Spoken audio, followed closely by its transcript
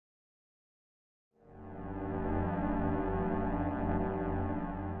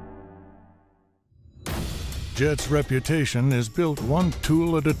JET's reputation is built one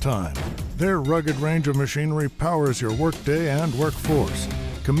tool at a time. Their rugged range of machinery powers your workday and workforce.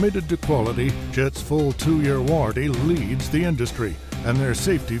 Committed to quality, JET's full 2-year warranty leads the industry, and their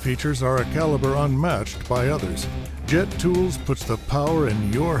safety features are a caliber unmatched by others. JET Tools puts the power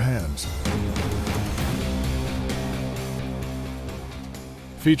in your hands.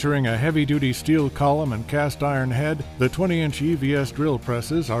 Featuring a heavy-duty steel column and cast iron head, the 20-inch EVS drill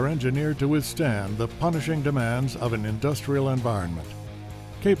presses are engineered to withstand the punishing demands of an industrial environment.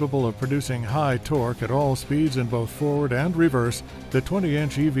 Capable of producing high torque at all speeds in both forward and reverse, the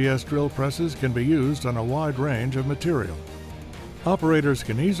 20-inch EVS drill presses can be used on a wide range of material. Operators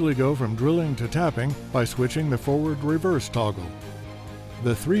can easily go from drilling to tapping by switching the forward-reverse toggle.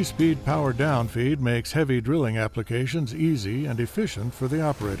 The 3-speed power down feed makes heavy drilling applications easy and efficient for the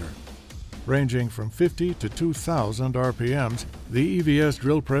operator. Ranging from 50 to 2,000 RPMs, the EVS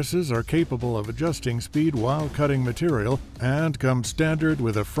drill presses are capable of adjusting speed while cutting material and come standard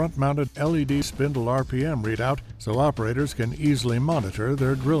with a front-mounted LED spindle RPM readout so operators can easily monitor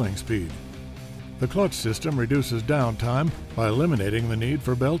their drilling speed. The clutch system reduces downtime by eliminating the need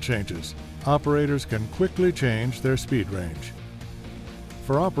for belt changes. Operators can quickly change their speed range.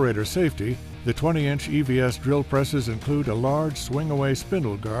 For operator safety, the 20-inch EVS drill presses include a large swing-away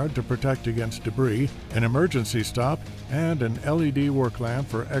spindle guard to protect against debris, an emergency stop, and an LED work lamp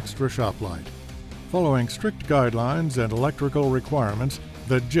for extra shop light. Following strict guidelines and electrical requirements,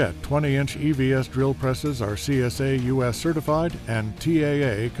 the JET 20-inch EVS drill presses are CSA US certified and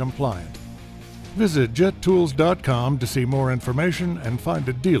TAA compliant. Visit jettools.com to see more information and find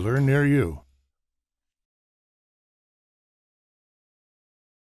a dealer near you.